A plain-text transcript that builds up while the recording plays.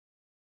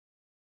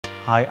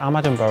Hi, I'm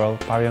Adam Burrell,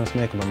 Beyonce's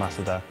makeup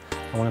ambassador,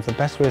 and one of the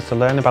best ways to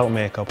learn about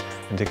makeup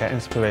and to get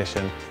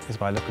inspiration is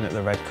by looking at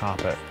the red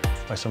carpet,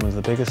 where some of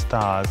the biggest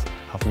stars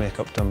have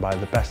makeup done by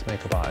the best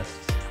makeup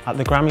artists. At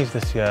the Grammys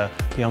this year,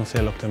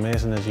 Beyonce looked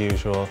amazing as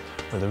usual,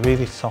 with a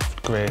really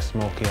soft grey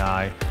smoky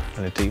eye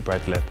and a deep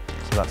red lip,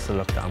 so that's the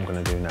look that I'm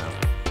going to do now.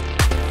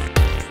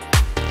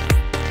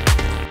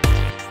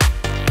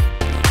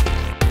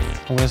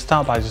 I'm going to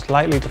start by just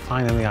lightly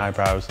defining the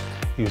eyebrows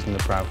using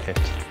the brow kit.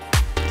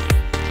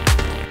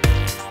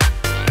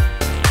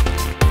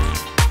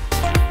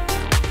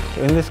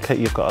 So in this kit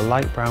you've got a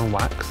light brown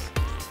wax,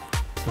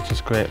 which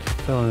is great for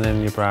filling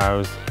in your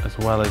brows as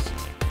well as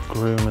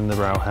grooming the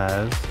brow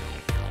hairs.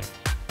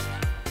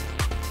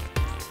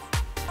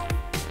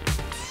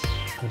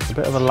 And it's a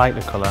bit of a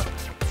lighter colour,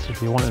 so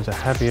if you wanted a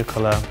heavier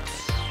colour,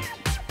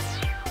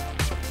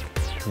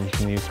 then you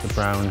can use the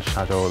brown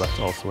shadow that's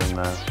also in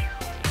there.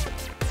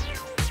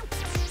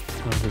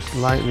 I'm just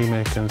lightly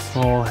making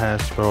small hair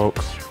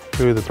strokes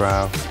through the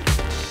brow.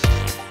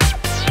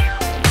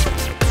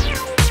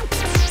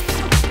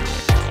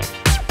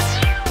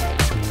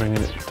 And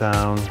bringing it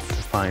down to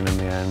fine in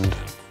the end.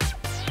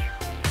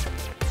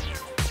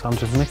 So I'm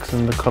just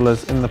mixing the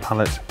colours in the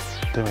palette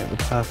to make the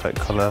perfect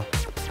colour.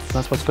 And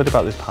that's what's good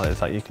about this palette, is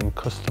that you can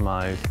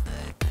customise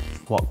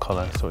what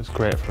colour, so it's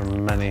great for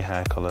many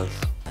hair colours.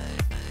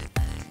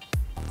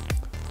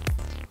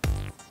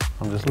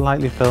 I'm just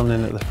lightly filling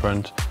in at the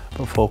front,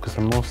 but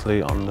focusing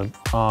mostly on the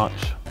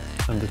arch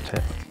and the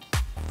tip.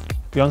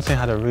 Beyonce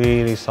had a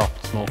really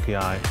soft smoky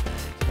eye, so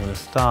I'm going to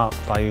start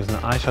by using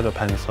an eyeshadow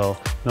pencil,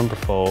 number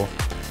 4,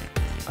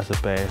 as a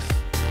base.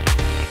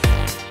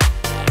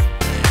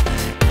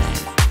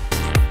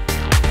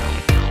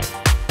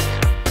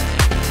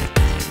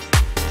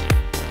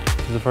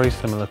 It's a very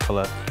similar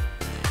colour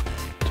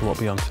to what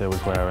Beyonce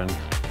was wearing.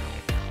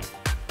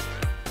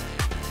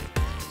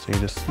 So you're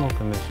just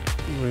smoking this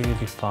really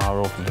far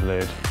over the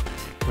lid.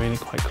 Really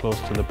quite close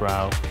to the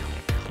brow,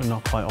 but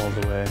not quite all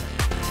the way.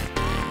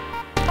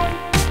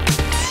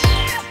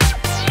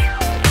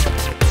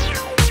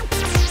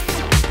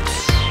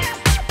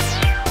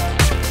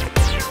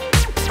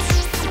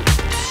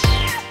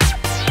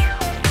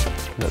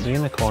 And at the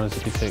inner corners,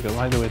 if you take it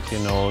right the way to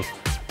your nose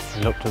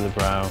and up to the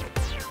brow,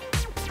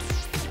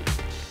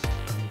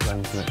 and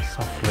blending it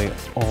softly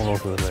all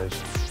over the lid.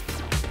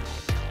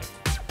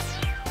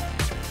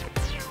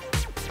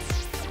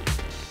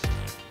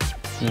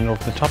 And then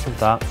over the top of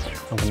that,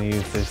 I'm going to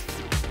use this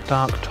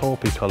dark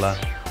taupey colour,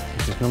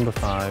 which is number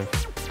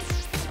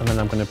 5. And then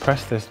I'm going to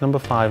press this number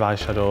 5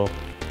 eyeshadow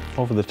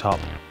over the top.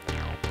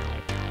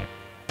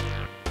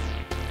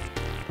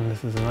 And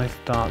this is a nice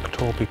dark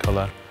taupey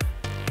colour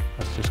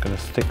that's just going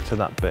to stick to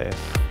that base.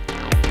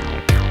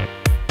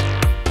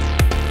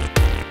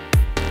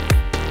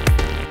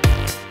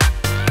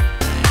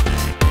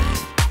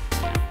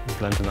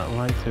 Blending that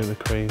right through the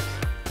crease,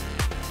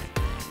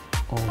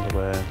 all the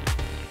way.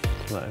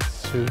 That is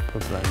super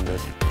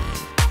blended.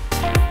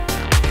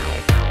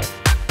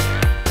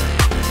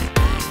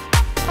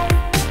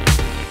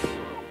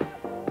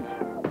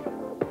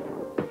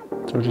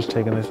 So we're just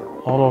taking this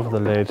all over the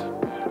lid,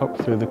 up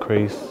through the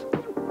crease,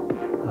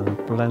 and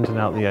blending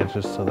out the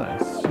edges so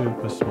that it's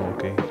super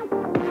smoky.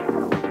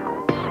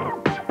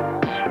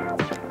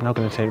 I'm now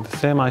going to take the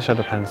same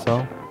eyeshadow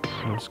pencil.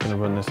 I'm just going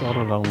to run this all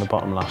along the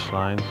bottom lash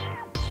line.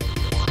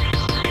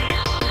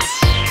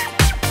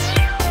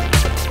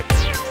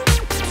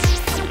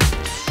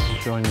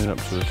 Joining it up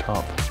to the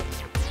top,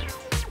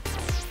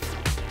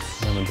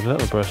 and with a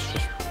little brush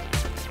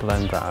just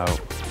blend that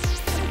out.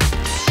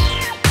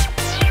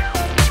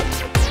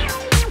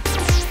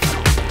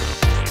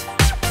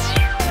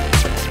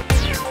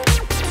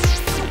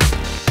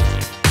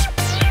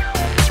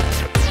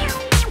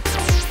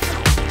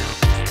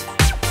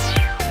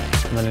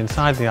 And then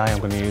inside the eye I'm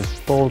going to use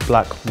bold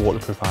black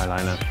waterproof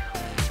eyeliner.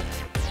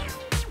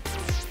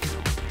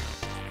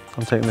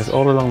 I'm taking this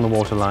all along the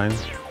waterline.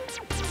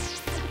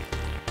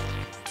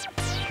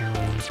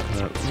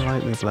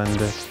 Lightly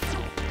blend it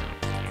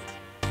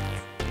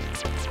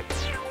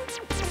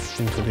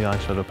into the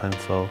eyeshadow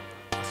pencil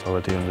that's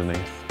already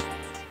underneath.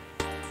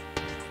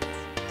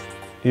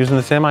 Using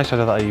the same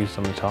eyeshadow that I used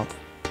on the top,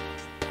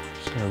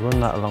 just going to run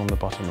that along the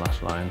bottom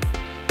lash line.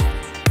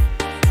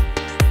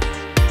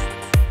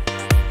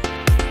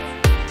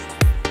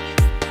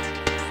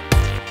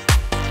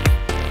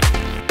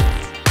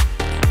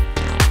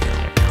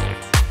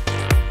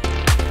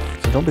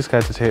 So don't be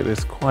scared to take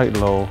this quite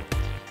low.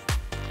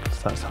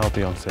 That's how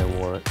Beyonce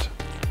wore it.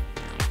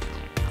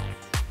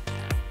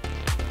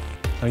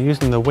 Now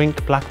using the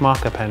Wink black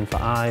marker pen for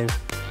eyes,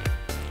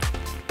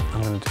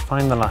 I'm going to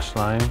define the lash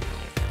line.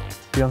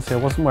 Beyonce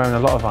wasn't wearing a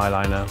lot of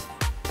eyeliner,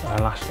 but her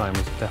lash line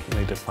was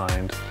definitely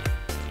defined.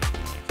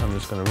 So I'm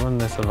just going to run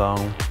this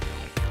along,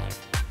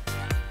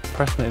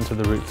 pressing it into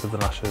the roots of the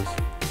lashes,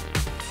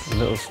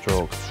 little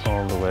strokes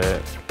all the way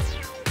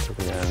to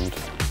the end.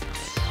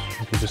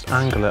 If you just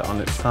angle it on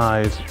its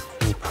side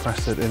and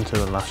press it into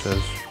the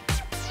lashes,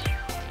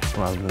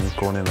 rather than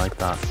going in like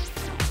that,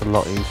 it's a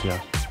lot easier.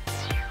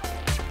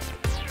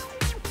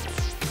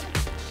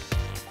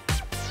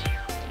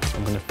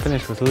 I'm going to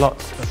finish with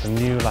lots of the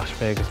new Lash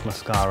Vegas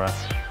mascara,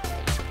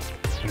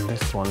 and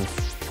this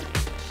one's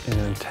in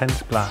an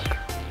intense black,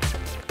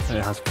 and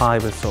it has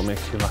fibres, so it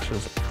makes your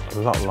lashes a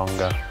lot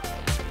longer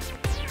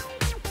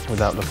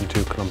without looking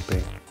too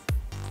clumpy.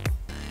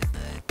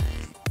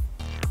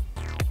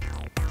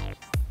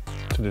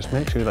 So just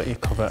make sure that you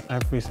cover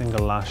every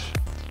single lash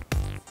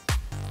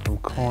from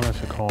corner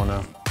to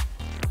corner,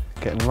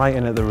 getting right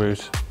in at the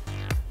root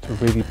to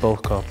really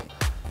bulk up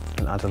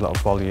and add a lot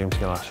of volume to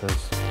your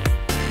lashes.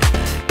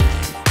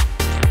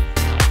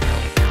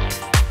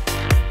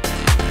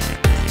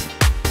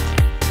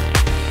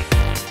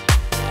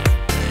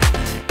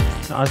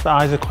 Now, as the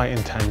eyes are quite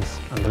intense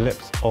and the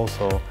lips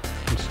also,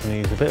 I'm just going to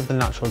use a bit of the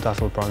Natural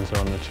Dazzle bronzer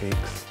on the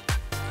cheeks.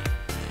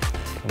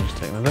 So I'm just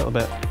taking a little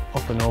bit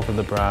up and over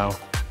the brow,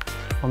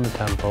 on the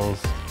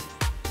temples.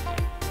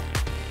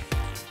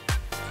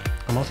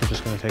 I'm also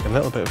just going to take a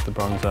little bit of the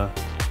bronzer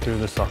through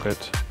the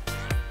socket,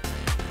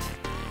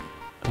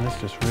 and this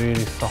just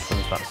really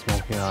softens that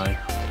smoky eye.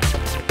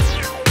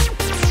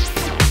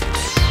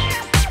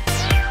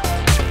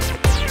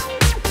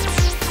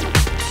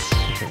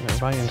 I'm taking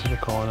it right into the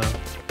corner,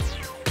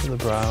 to the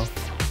brow,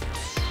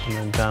 and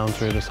then down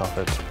through the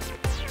socket,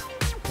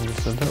 and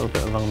just a little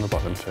bit along the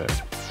bottom too.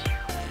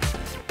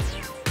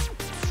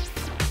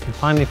 And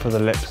finally for the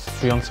lips,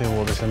 Beyonce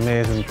wore this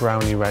amazing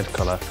browny red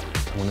colour.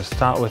 So I'm going to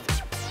start with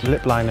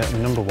lip liner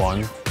number 1,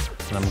 and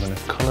I'm going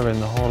to colour in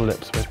the whole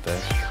lips with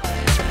this.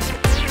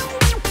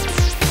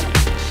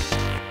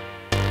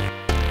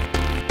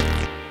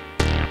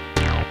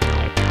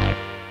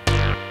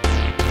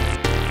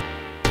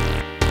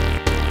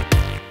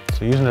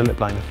 So using the lip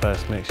liner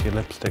first makes your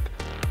lipstick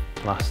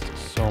last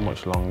so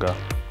much longer.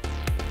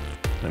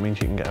 And it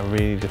means you can get a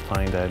really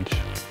defined edge.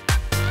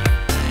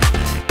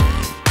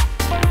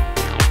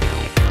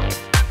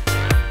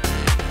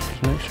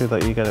 Just make sure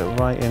that you get it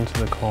right into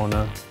the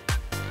corner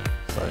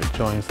so it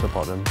joins the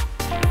bottom.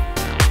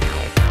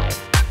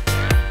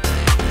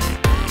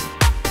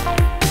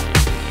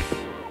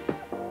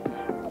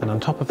 And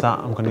on top of that,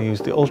 I'm going to use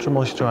the Ultra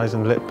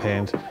Moisturising Lip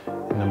Paint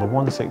in number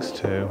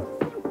 162,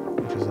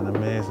 which is an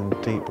amazing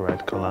deep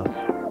red colour.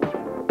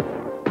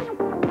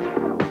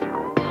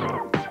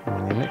 And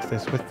when you mix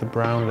this with the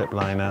brown lip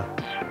liner,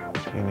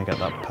 you're going to get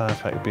that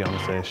perfect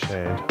Beyonce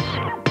shade.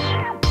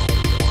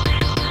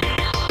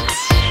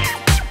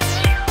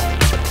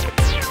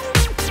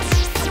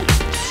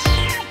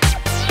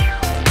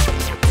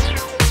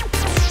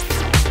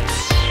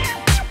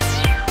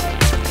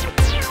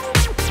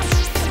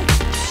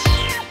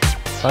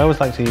 I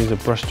always like to use a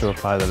brush to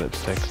apply the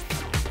lipstick,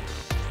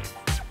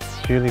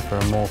 purely for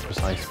a more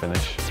precise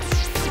finish.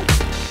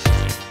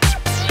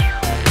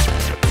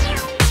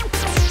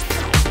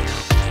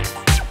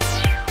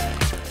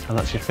 And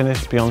that's your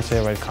finished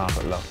Beyonce red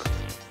carpet look.